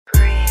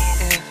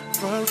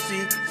from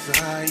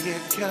Seaside, yeah,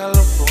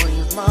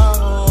 California's my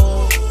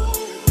home.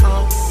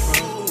 I'm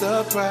from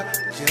the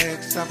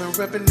projects, I've been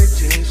repping the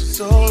J's for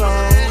so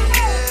long.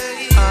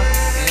 I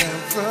am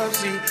from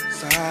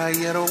Seaside,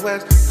 yeah, the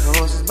West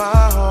Coast is my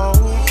home.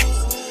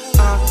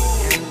 I'm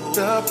in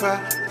the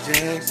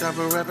projects, I've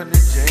been repping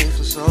the J's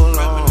for so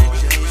long.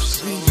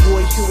 These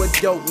boys, you a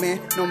dope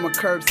man, no more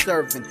curb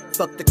serving.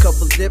 Fucked a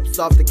couple zips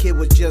off, the kid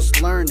was just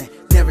learning.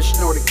 Never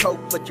snorted coke,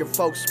 but your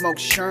folks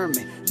smoked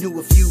Sherman. Knew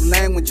a few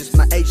languages,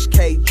 my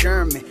HK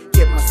German.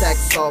 Get my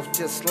sax off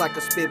just like I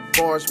spit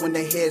bars. When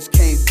the heads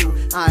came through,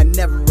 I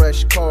never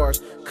rushed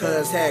cars.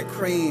 Cuz had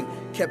cream,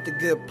 kept a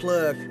good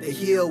plug. The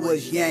heel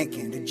was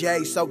yanking, the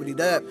J sobered it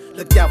up.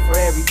 Looked out for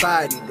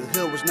everybody, the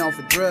hood was known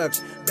for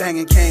drugs.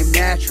 Banging came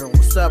natural,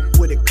 what's up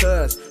with it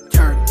cuz?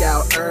 Turned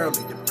out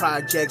early, the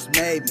projects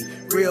made me.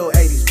 Real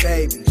 80s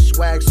baby,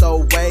 swag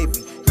so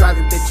wavy.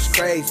 Driving bitches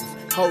crazy,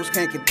 hoes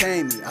can't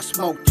contain me. I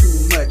smoke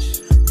too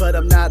much, but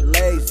I'm not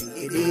lazy.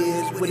 It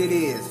is what it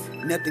is,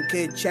 nothing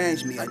could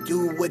change me. I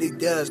do what it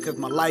does, cause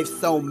my life's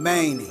so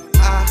many.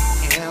 I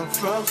am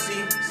from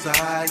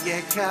Seaside,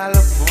 yeah,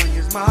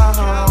 California's my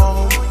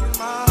home.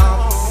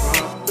 I'm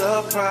from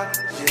the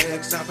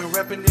projects, I've been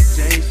repping the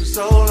J's for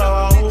so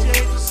long.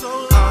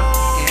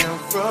 I am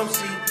from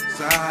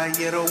Seaside,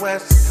 yeah, the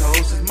West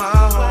Coast is my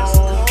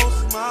home.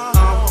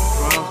 I'm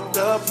from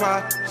the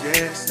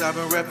projects, I've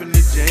been repping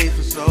the J's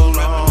for so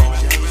long.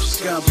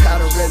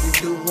 Gunpowder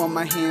residue on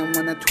my hand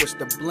when I twist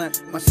the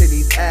blunt. My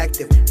city's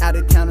active, out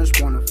of towners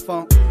wanna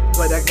funk,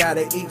 but I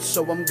gotta eat,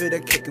 so I'm good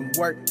at kicking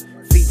work.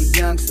 Feed the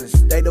youngsters,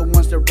 they the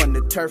ones that run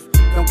the turf.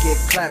 Don't get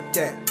clapped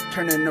at,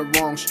 turning the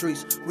wrong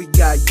streets. We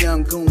got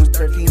young goons,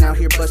 13 out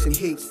here busting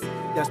heats.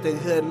 That's the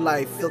hood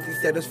life, filthy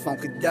status,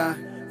 funk could die.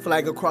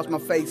 Flag across my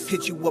face,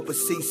 hit you up a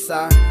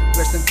Seaside.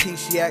 Rest in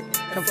peace, yak,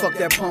 come fuck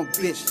that punk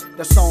bitch.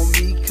 That's on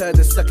me, cause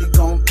the sucker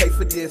gon' pay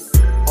for this.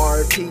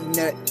 R.P.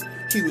 Nut,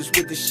 he was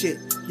with the shit.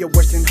 Your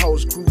Western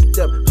hoes grouped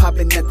up,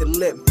 popping at the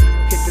lip.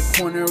 Hit the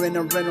corner in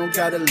a rental,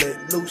 gotta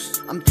let loose.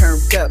 I'm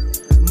turned up,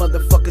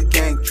 motherfucker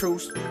gang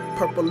truce.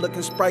 Purple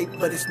looking Sprite,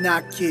 but it's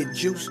not kid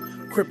juice.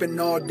 Crippin'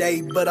 all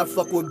day, but I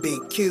fuck with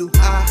Big Q.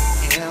 I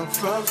am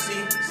from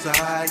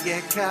Seaside,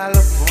 yeah,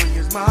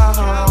 California's my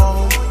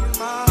home.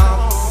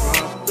 I'm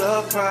from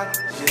the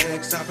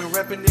projects, I've been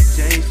repping the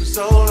J's for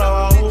so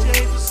long.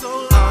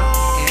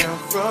 I am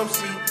from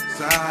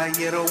Seaside,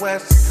 yeah, the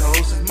West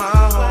Coast is my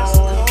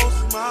home.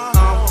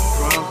 I'm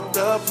from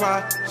the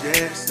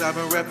projects, I've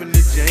been repping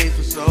the J's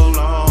for so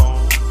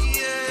long.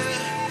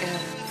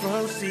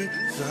 From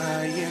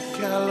Seaside, yeah,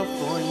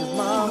 California's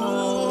my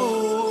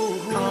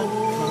home. I'm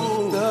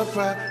from the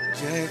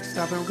projects,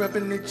 I've been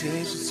repping the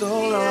J's for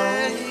so long.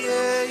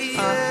 I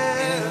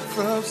am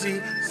from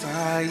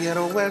Seaside, yeah,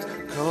 the West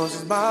Coast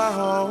is my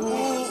home.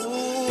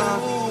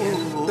 I'm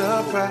in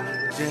the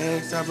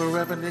projects, I've been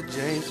repping the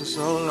J's for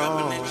so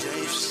long.